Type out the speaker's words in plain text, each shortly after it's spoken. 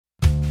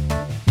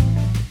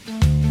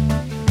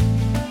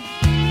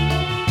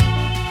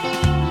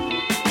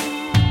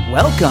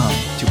Welcome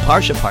to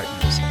Parsha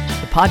Partners,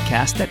 the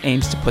podcast that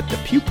aims to put the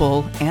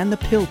pupil and the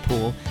pill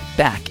pool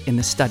back in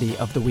the study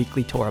of the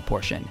weekly Torah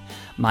portion.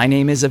 My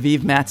name is Aviv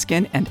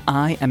Matzkin, and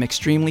I am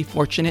extremely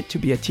fortunate to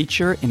be a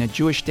teacher in a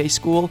Jewish day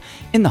school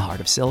in the heart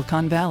of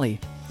Silicon Valley.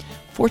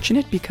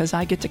 Fortunate because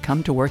I get to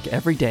come to work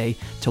every day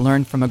to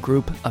learn from a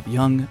group of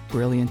young,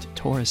 brilliant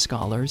Torah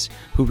scholars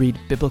who read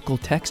biblical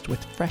text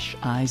with fresh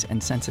eyes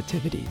and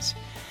sensitivities.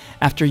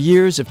 After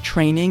years of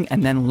training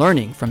and then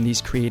learning from these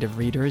creative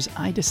readers,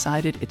 I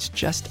decided it's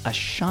just a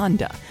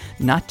shanda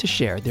not to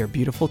share their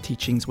beautiful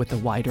teachings with a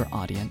wider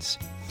audience.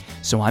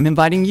 So I'm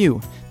inviting you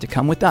to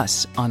come with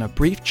us on a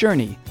brief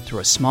journey through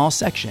a small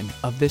section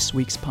of this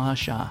week's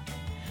parasha.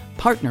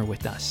 Partner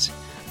with us,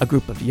 a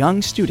group of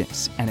young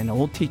students and an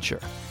old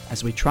teacher,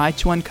 as we try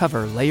to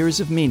uncover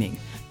layers of meaning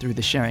through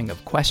the sharing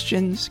of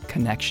questions,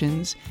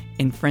 connections,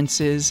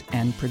 inferences,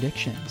 and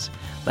predictions.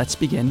 Let's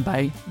begin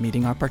by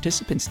meeting our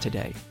participants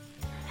today.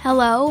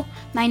 Hello,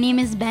 my name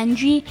is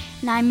Benji,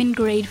 and I'm in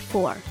grade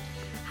 4.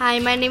 Hi,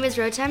 my name is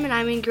Rotem, and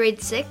I'm in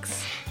grade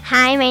 6.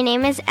 Hi, my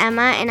name is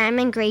Emma, and I'm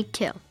in grade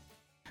 2.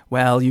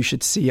 Well, you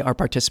should see our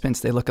participants.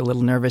 They look a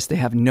little nervous. They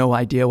have no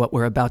idea what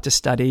we're about to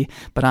study,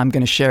 but I'm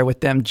going to share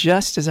with them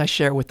just as I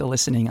share with the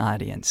listening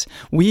audience.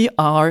 We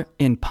are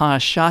in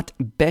Parashat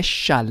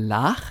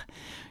Beshalach,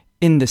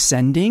 in the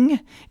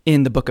sending,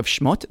 in the book of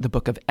Shmot, the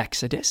book of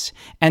Exodus.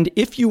 And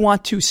if you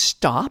want to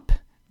stop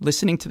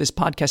listening to this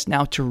podcast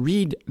now to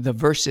read the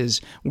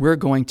verses we're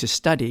going to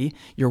study,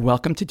 you're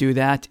welcome to do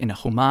that in a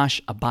Chumash,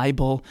 a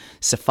Bible,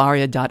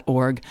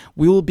 Sefaria.org.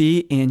 We will be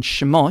in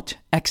Shemot,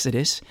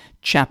 Exodus,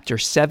 chapter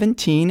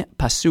 17,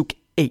 Pasuk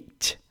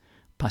 8.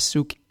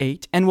 Pasuk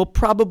 8, and we'll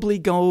probably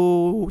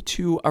go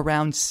to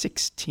around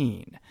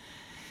 16.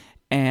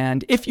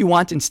 And if you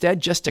want instead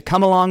just to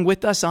come along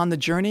with us on the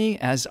journey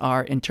as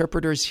our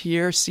interpreters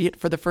here see it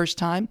for the first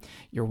time,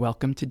 you're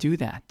welcome to do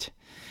that.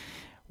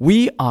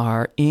 We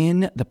are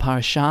in the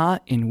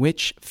parasha in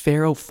which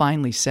Pharaoh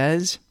finally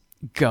says,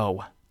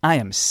 "Go, I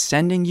am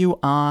sending you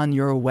on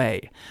your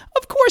way."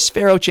 Of course,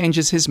 Pharaoh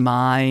changes his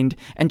mind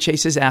and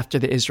chases after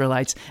the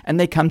Israelites, and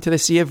they come to the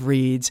Sea of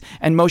Reeds,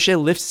 and Moshe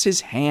lifts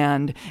his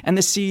hand, and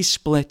the sea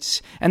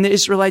splits, and the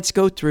Israelites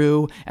go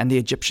through, and the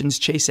Egyptians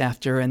chase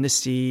after, and the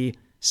sea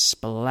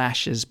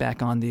splashes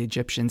back on the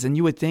Egyptians. And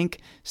you would think,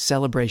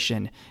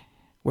 celebration,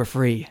 we're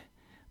free.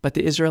 But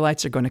the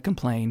Israelites are going to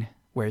complain,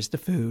 where's the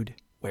food?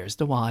 Where's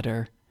the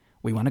water?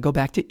 We want to go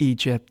back to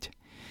Egypt.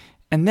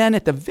 And then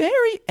at the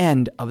very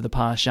end of the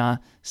parasha,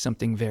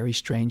 something very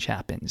strange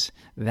happens.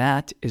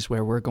 That is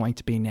where we're going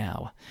to be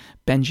now.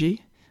 Benji,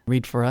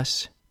 read for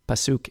us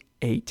Pasuk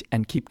 8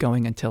 and keep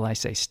going until I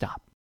say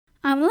stop.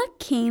 Amalek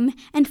came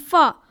and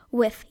fought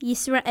with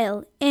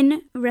Yisrael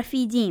in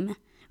Rephidim.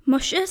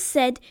 Moshe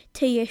said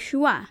to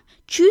Yeshua,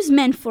 "Choose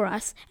men for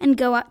us and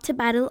go out to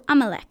battle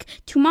Amalek.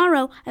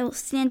 Tomorrow I will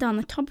stand on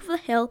the top of the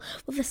hill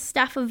with the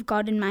staff of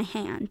God in my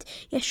hand."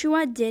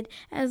 Yeshua did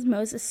as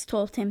Moses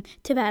told him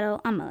to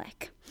battle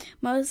Amalek.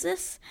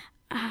 Moses,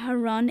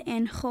 Aaron,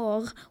 and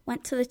Hur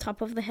went to the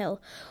top of the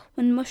hill.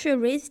 When Moshe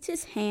raised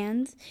his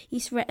hands,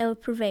 Yisrael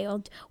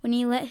prevailed. When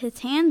he let his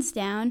hands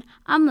down,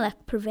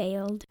 Amalek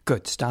prevailed.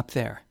 Good, stop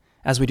there.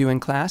 As we do in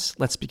class,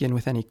 let's begin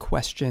with any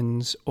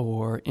questions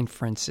or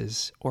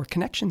inferences or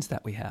connections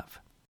that we have.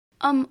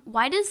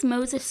 Why does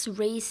Moses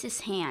raise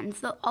his hands?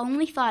 The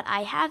only thought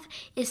I have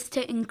is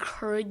to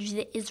encourage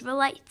the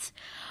Israelites.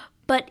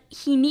 But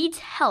he needs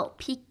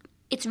help.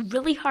 It's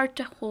really hard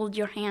to hold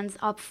your hands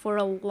up for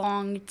a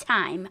long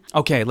time.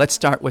 Okay, let's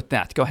start with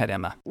that. Go ahead,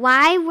 Emma.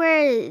 Why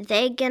were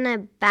they going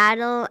to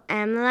battle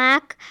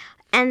Amalek?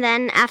 And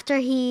then after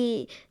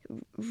he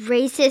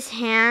raised his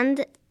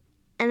hand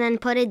and then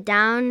put it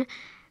down,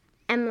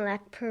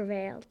 Amalek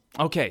prevailed.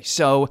 Okay,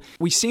 so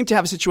we seem to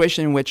have a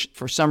situation in which,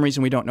 for some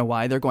reason we don't know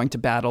why, they're going to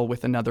battle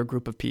with another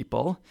group of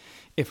people.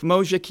 If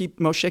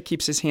Moshe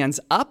keeps his hands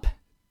up,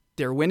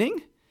 they're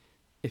winning.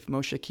 If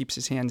Moshe keeps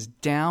his hands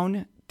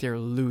down, they're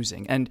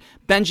losing. And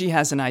Benji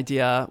has an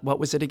idea. What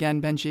was it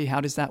again, Benji? How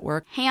does that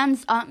work?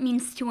 Hands up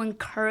means to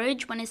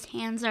encourage. When his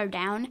hands are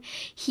down,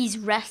 he's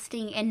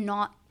resting and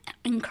not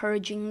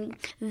encouraging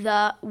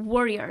the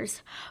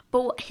warriors.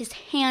 But his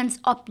hands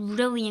up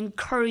really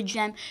encourage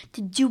them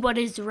to do what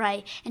is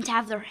right and to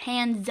have their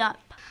hands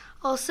up.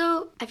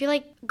 Also, I feel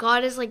like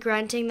God is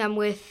granting them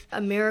with a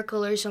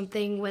miracle or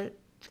something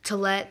to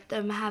let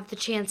them have the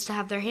chance to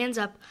have their hands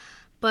up.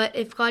 But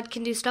if God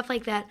can do stuff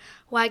like that,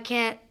 why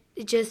can't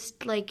it just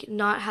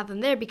not have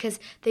them there? Because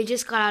they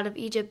just got out of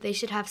Egypt. They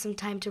should have some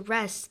time to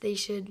rest. They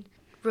should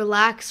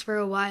relax for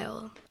a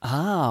while.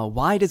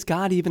 Why does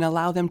God even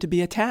allow them to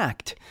be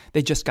attacked?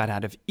 They just got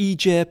out of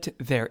Egypt.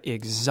 They're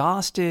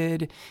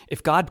exhausted.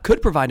 If God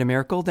could provide a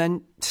miracle,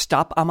 then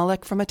stop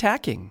Amalek from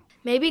attacking.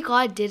 Maybe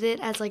God did it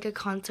as a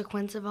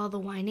consequence of all the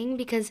whining,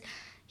 because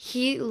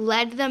he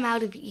led them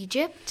out of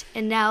Egypt,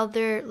 and now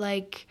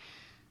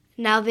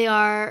they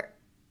are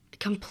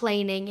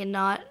complaining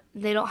and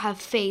they don't have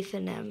faith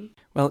in him.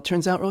 Well, it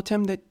turns out,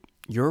 Rotem, that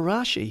you're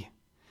Rashi.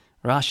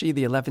 Rashi,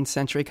 the 11th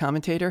century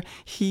commentator,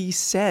 he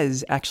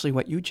says actually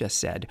what you just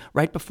said.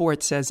 Right before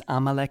it says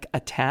Amalek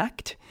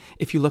attacked,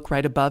 if you look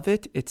right above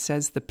it, it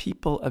says the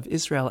people of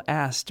Israel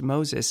asked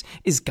Moses,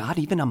 is God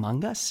even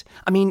among us?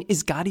 I mean,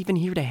 is God even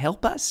here to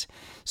help us?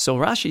 So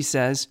Rashi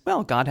says,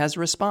 well, God has a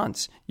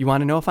response. You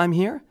want to know if I'm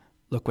here?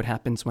 Look what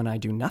happens when I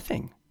do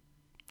nothing.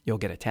 You'll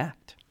get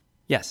attacked.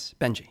 Yes,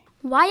 Benji.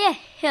 Why a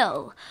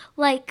hill?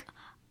 Like,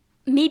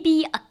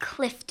 maybe a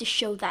cliff to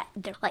show that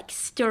they're like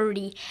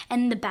sturdy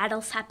and the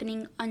battle's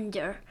happening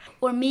under.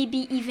 Or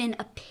maybe even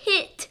a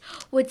pit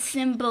would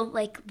symbol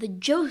like the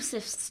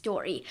Joseph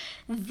story.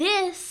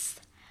 This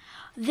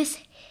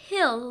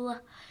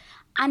hill,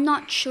 I'm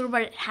not sure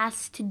what it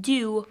has to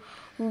do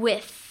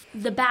with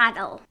the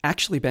battle.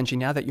 Actually, Benji,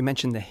 now that you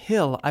mentioned the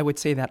hill, I would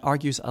say that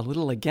argues a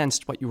little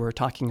against what you were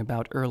talking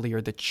about earlier,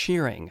 the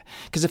cheering.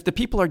 Because if the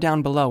people are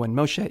down below and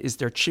Moshe is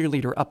their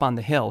cheerleader up on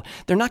the hill,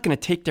 they're not going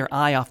to take their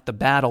eye off the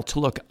battle to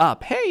look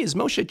up. Hey, is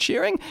Moshe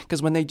cheering?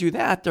 Because when they do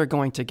that, they're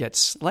going to get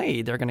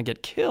slayed. They're going to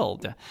get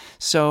killed.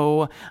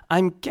 So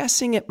I'm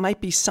guessing it might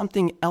be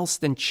something else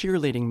than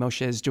cheerleading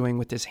Moshe is doing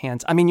with his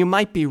hands. I mean, you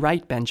might be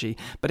right, Benji,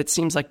 but it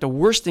seems like the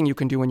worst thing you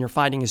can do when you're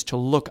fighting is to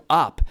look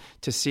up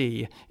to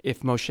see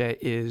if Moshe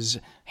is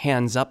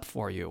hands up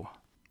for you.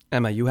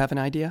 Emma, you have an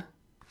idea?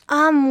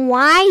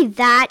 Why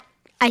that?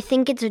 I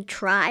think it's a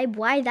tribe.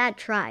 Why that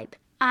tribe?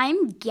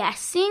 I'm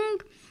guessing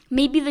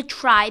maybe the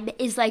tribe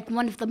is like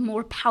one of the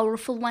more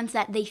powerful ones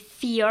that they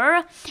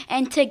fear,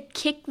 and to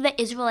kick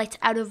the Israelites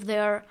out of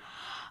their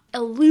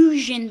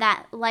illusion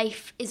that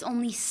life is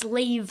only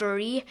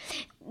slavery,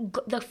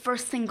 the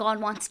first thing God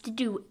wants to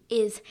do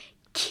is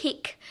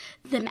kick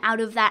them out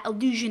of that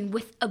illusion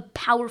with a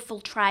powerful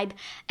tribe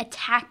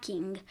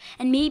attacking.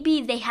 And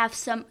maybe they have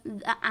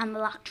the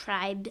Amalek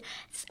tribe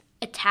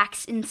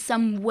attacks in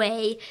some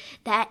way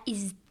that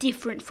is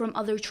different from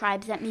other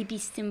tribes, that maybe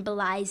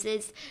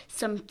symbolizes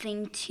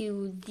something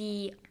to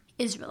the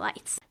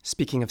Israelites.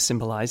 Speaking of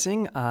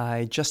symbolizing,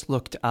 I just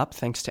looked up,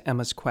 thanks to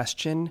Emma's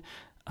question,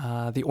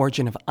 the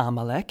origin of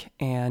Amalek,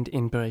 and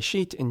in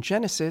Bereshit, in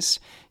Genesis,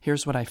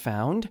 here's what I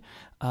found.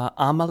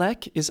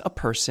 Amalek is a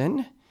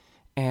person,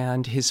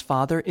 and his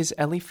father is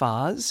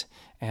Eliphaz,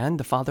 and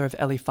the father of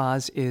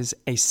Eliphaz is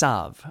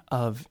Esav,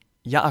 of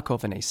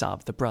Yaakov and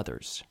Esav, the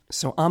brothers.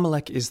 So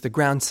Amalek is the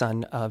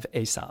grandson of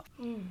Esav.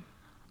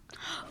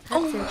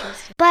 That's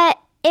interesting. But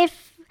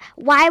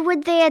why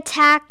would they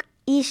attack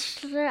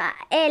Israel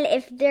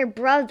if they're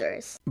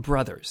brothers?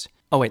 Brothers.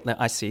 Oh, wait,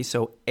 I see.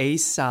 So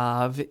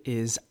Esav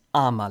is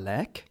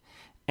Amalek,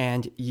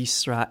 and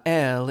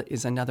Yisrael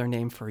is another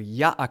name for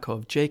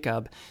Yaakov,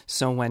 Jacob.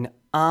 So when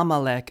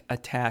Amalek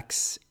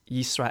attacks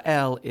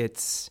Yisrael,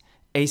 it's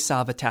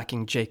Esav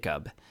attacking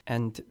Jacob.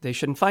 And they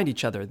shouldn't fight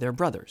each other. They're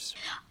brothers.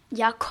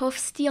 Yaakov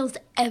steals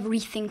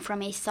everything from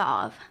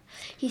Esav.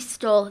 He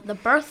stole the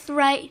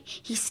birthright.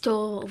 He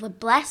stole the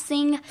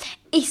blessing.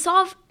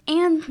 Esav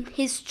and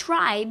his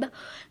tribe,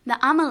 the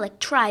Amalek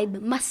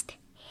tribe, must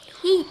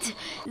hate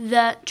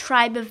the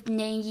tribe of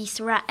Bnei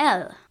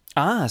Yisrael.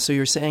 Ah, so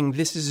you're saying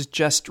this is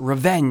just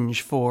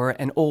revenge for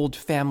an old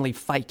family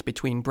fight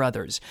between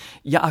brothers.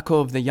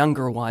 Yaakov, the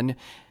younger one,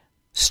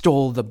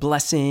 stole the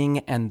blessing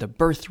and the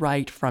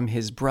birthright from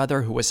his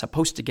brother who was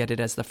supposed to get it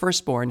as the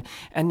firstborn,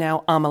 and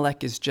now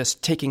Amalek is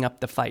just taking up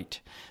the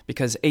fight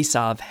because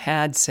Esav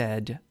had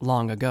said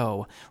long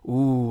ago,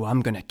 ooh,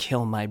 I'm going to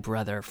kill my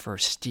brother for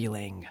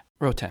stealing.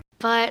 Rotem.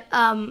 But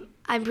I'm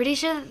pretty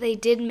sure that they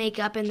did make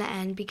up in the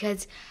end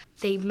because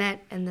they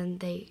met and then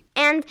they...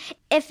 And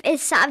if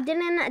Esav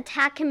didn't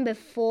attack him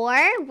before,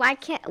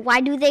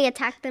 why do they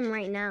attack them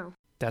right now?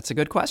 That's a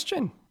good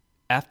question.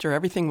 After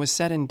everything was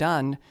said and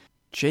done,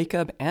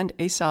 Jacob and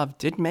Esav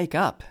did make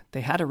up.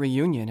 They had a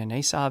reunion, and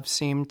Esav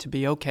seemed to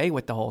be okay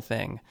with the whole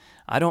thing.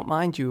 I don't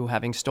mind you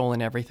having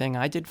stolen everything.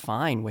 I did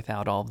fine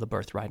without all of the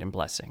birthright and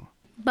blessing.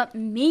 But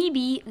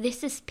maybe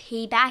this is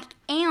payback,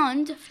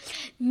 and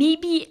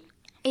maybe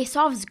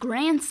Esav's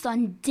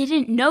grandson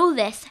didn't know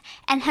this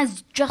and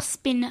has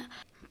just been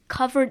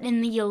covered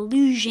in the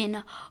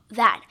illusion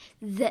that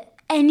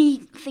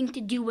anything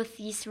to do with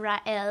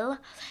Israel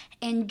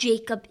and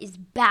Jacob is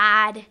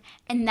bad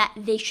and that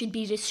they should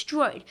be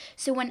destroyed.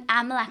 So when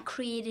Amalek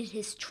created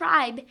his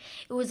tribe,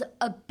 it was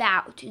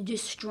about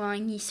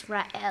destroying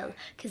Israel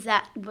because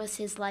that was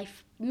his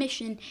life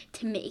mission,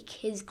 to make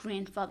his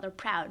grandfather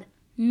proud.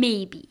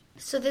 Maybe.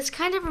 So this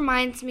kind of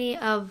reminds me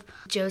of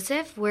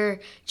Joseph, where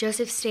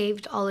Joseph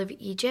saved all of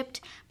Egypt,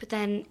 but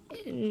then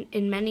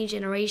in many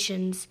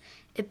generations,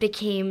 it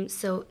became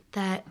so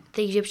that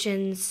the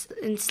Egyptians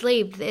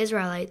enslaved the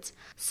Israelites.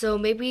 So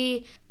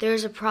maybe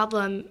there's a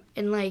problem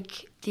in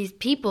like these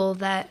people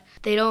that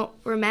they don't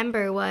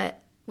remember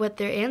what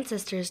their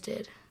ancestors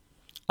did.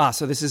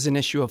 So this is an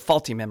issue of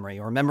faulty memory,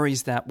 or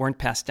memories that weren't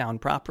passed down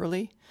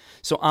properly.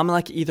 So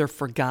Amalek either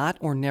forgot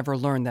or never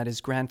learned that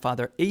his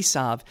grandfather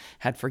Esav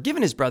had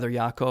forgiven his brother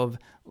Yaakov,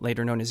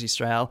 later known as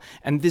Israel,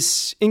 and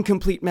this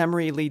incomplete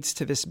memory leads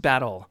to this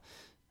battle.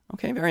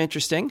 Okay, very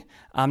interesting.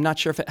 I'm not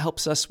sure if it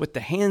helps us with the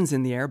hands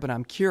in the air, but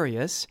I'm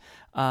curious.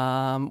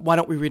 Why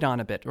don't we read on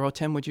a bit?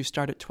 Rotem, would you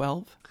start at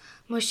 12?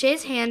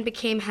 Moshe's hand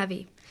became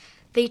heavy.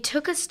 They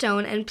took a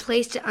stone and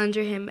placed it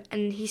under him,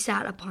 and he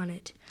sat upon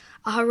it.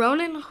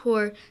 Aharon and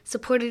Hur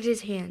supported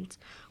his hands,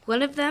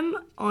 one of them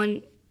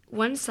on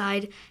one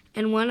side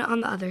and one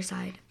on the other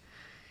side.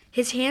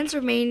 His hands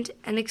remained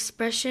an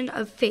expression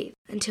of faith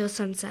until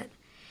sunset.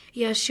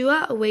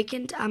 Yeshua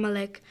awakened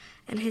Amalek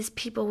and his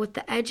people with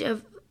the edge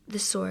of the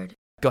sword.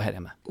 Go ahead,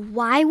 Emma.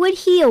 Why would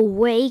he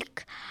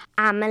awake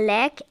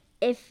Amalek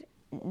if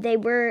they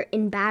were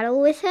in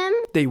battle with him?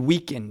 They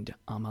weakened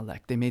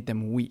Amalek. They made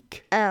them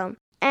weak. Oh.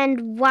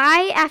 And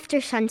why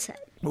after sunset?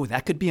 Oh,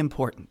 that could be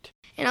important.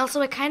 And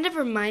also it kind of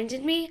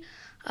reminded me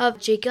of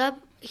Jacob.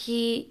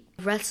 He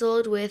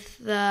wrestled with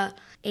the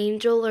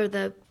angel or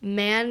the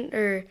man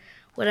or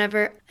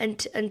whatever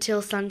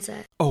until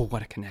sunset. Oh,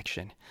 what a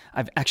connection.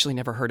 I've actually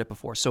never heard it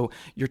before. So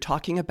you're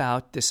talking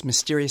about this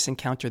mysterious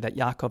encounter that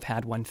Yaakov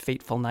had one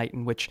fateful night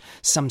in which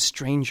some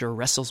stranger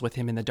wrestles with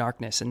him in the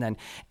darkness and then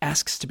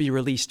asks to be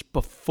released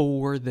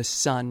before the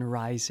sun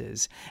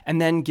rises,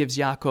 and then gives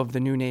Yaakov the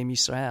new name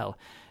Israel.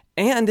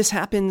 And this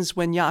happens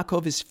when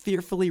Yaakov is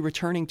fearfully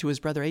returning to his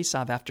brother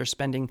Esav after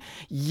spending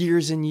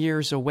years and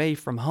years away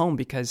from home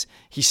because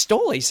he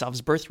stole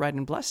Esav's birthright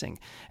and blessing.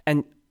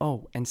 And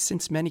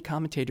since many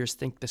commentators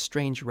think the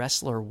strange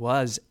wrestler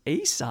was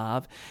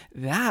Esav,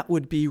 that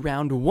would be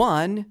round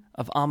 1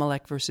 of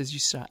Amalek versus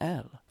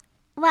Yisrael.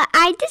 Well,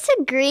 I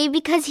disagree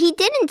because he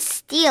didn't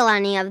steal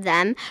any of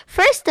them.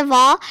 First of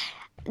all,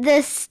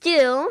 the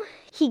stew,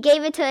 he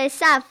gave it to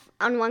Esav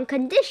on one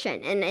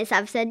condition, and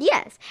Esav said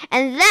yes.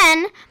 And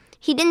then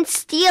he didn't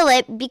steal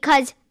it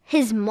because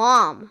his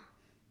mom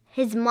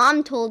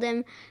told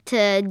him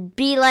to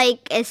be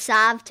like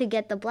Esav to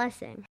get the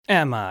blessing.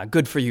 Emma,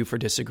 good for you for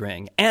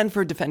disagreeing and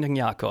for defending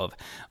Yaakov.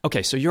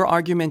 Okay, so your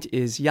argument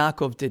is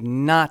Yaakov did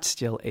not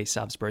steal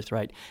Esav's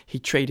birthright. He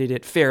traded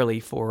it fairly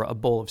for a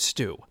bowl of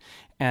stew.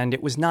 And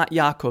it was not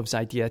Yaakov's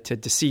idea to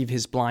deceive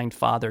his blind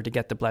father to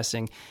get the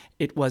blessing.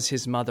 It was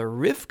his mother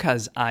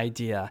Rivka's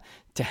idea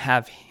to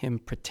have him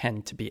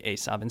pretend to be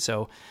Esav. And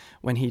so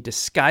when he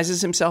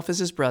disguises himself as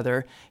his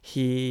brother,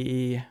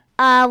 he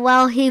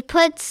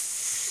puts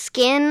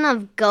skin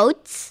of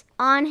goats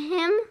on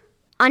him,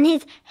 on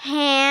his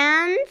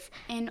hands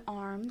and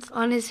arms.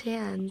 On his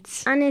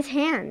hands. On his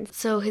hands.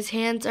 So his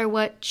hands are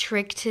what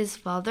tricked his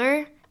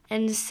father,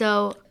 and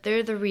so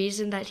they're the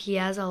reason that he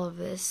has all of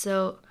this.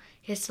 So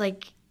he has to,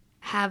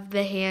 have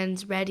the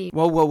hands ready.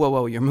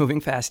 Whoa. You're moving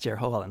fast here.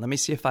 Hold on. Let me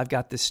see if I've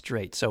got this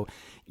straight. So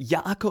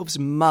Yaakov's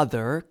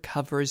mother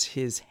covers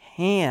his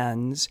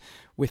hands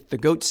with the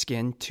goat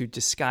skin to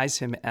disguise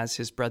him as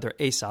his brother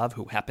Esav,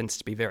 who happens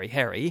to be very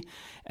hairy.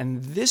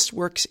 And this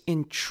works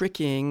in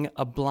tricking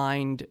a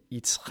blind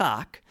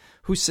Yitzchak,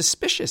 who's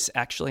suspicious,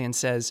 actually, and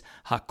says,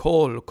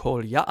 Hakol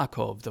kol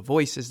Yaakov, the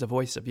voice is the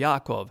voice of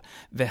Yaakov,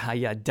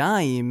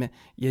 v'hayadaim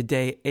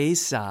yedei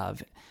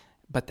Esav,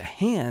 but the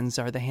hands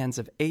are the hands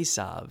of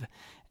Esav.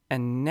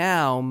 And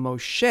now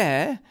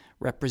Moshe,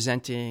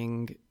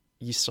 representing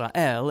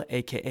Yisrael,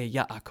 a.k.a.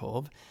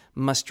 Yaakov,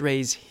 must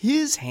raise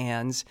his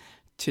hands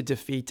to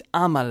defeat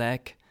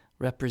Amalek,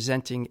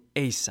 representing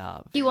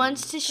Esav. He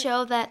wants to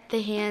show that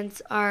the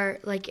hands are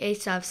like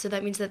Esav, so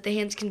that means that the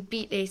hands can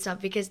beat Esav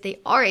because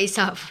they are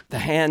Esav. The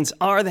hands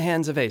are the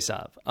hands of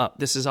Esav.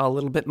 This is all a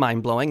little bit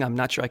mind-blowing. I'm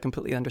not sure I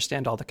completely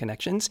understand all the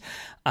connections.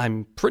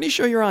 I'm pretty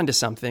sure you're onto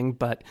something,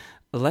 but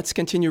let's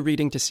continue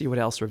reading to see what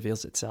else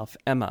reveals itself.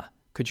 Emma,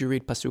 could you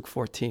read Pasuk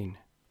 14?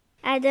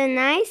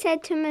 Adonai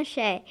said to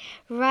Moshe,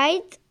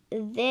 write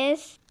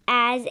this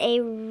as a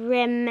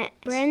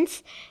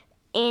remembrance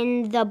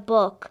in the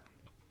book,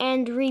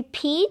 and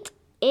repeat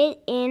it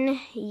in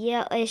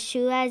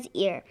Yeshua's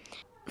ear,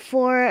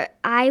 for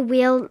I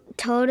will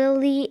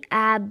totally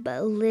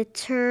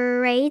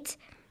obliterate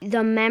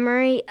the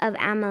memory of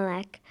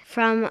Amalek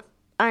from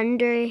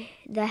under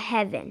the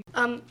heaven.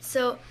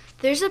 So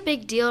there's a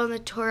big deal in the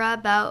Torah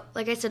about,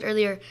 like I said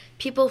earlier,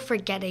 people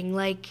forgetting.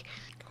 Like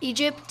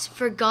Egypt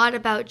forgot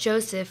about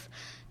Joseph,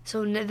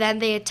 so then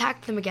they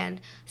attacked them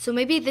again. So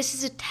maybe this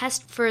is a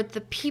test for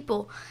the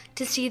people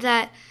to see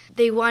that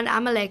they won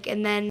Amalek,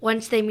 and then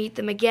once they meet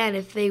them again,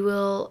 if they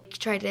will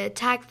try to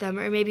attack them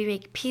or maybe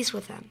make peace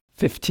with them.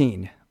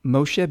 15.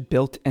 Moshe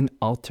built an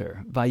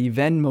altar.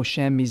 Vayiven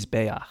Moshe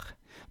Mizbeach.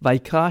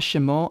 Vayikra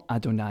Shemo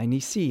Adonai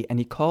Nisi. And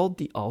he called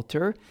the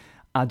altar,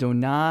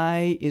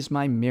 Adonai is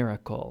my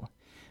miracle.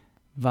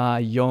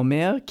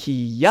 Vayomer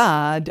ki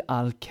yad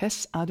al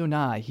kes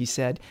Adonai. He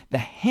said, the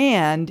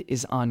hand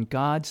is on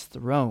God's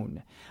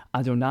throne.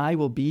 Adonai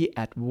will be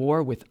at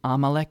war with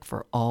Amalek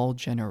for all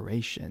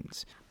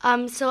generations.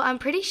 So I'm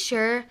pretty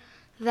sure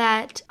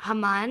that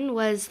Haman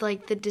was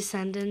like the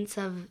descendants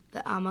of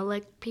the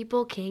Amalek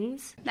people,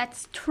 kings.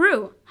 That's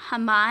true.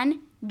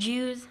 Haman,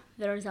 Jews,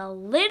 there's a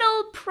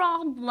little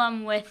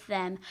problem with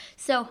them.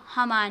 So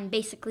Haman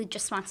basically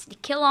just wants to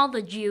kill all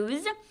the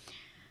Jews.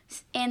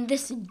 And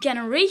this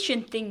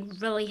generation thing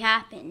really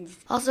happens.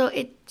 Also,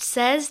 it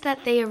says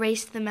that they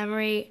erased the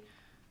memory,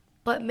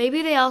 but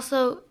maybe they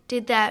also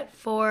did that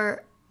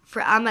for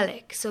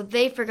Amalek. So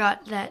they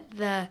forgot that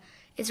the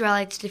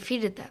Israelites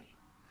defeated them.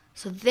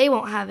 So they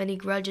won't have any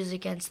grudges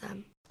against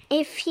them.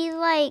 If he,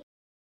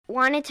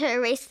 wanted to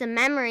erase the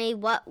memory,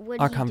 what would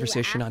Our he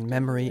conversation do on after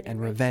memory he would and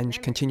erase revenge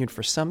the continued memory?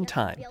 for some Would he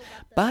time, build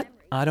up the but memory?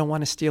 I don't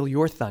want to steal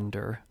your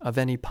thunder of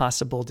any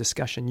possible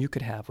discussion you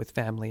could have with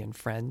family and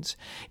friends.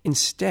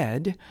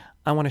 Instead,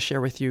 I want to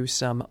share with you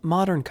some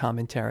modern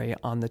commentary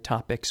on the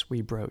topics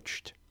we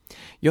broached.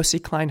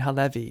 Yossi Klein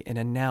Halevi, in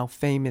a now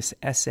famous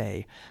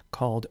essay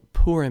called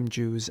Purim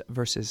Jews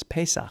versus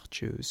Pesach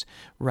Jews,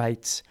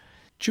 writes,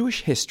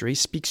 Jewish history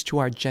speaks to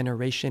our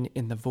generation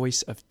in the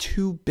voice of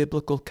two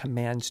biblical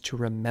commands to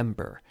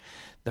remember.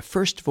 The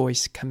first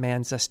voice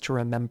commands us to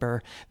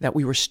remember that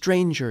we were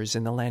strangers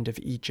in the land of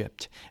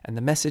Egypt, and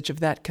the message of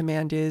that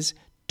command is,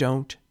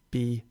 don't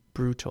be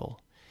brutal.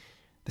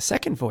 The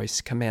second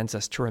voice commands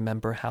us to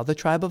remember how the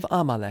tribe of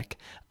Amalek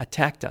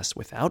attacked us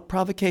without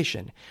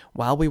provocation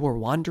while we were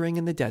wandering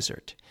in the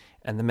desert,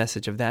 and the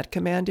message of that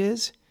command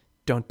is,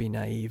 don't be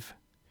naive.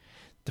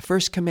 The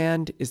first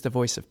command is the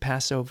voice of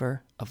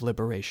Passover, of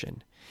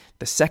liberation.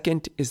 The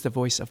second is the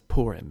voice of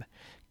Purim,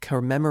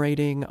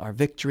 commemorating our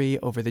victory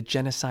over the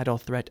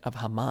genocidal threat of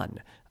Haman,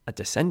 a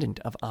descendant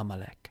of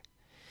Amalek.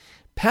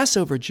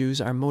 Passover Jews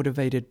are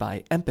motivated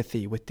by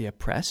empathy with the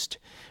oppressed.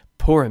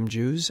 Purim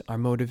Jews are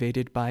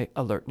motivated by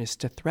alertness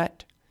to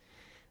threat.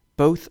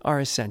 Both are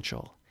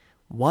essential.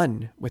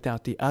 One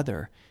without the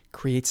other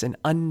creates an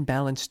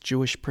unbalanced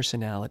Jewish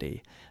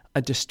personality,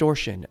 a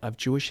distortion of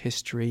Jewish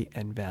history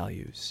and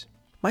values.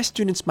 My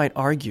students might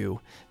argue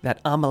that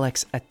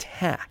Amalek's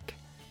attack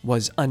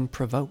was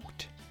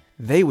unprovoked.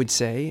 They would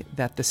say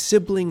that the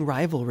sibling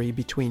rivalry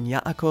between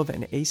Yaakov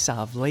and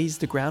Esav lays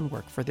the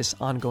groundwork for this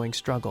ongoing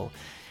struggle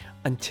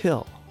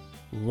until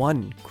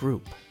one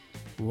group,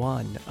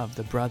 one of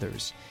the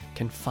brothers,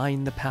 can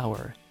find the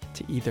power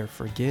to either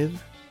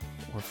forgive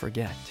or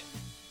forget.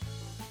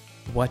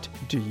 What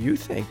do you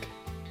think?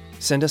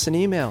 Send us an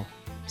email.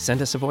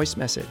 Send us a voice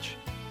message.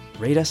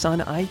 Rate us on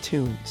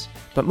iTunes.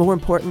 But more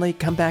importantly,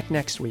 come back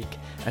next week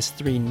as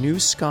 3 new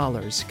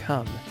scholars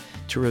come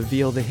to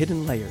reveal the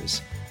hidden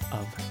layers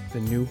of the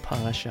new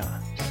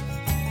parasha.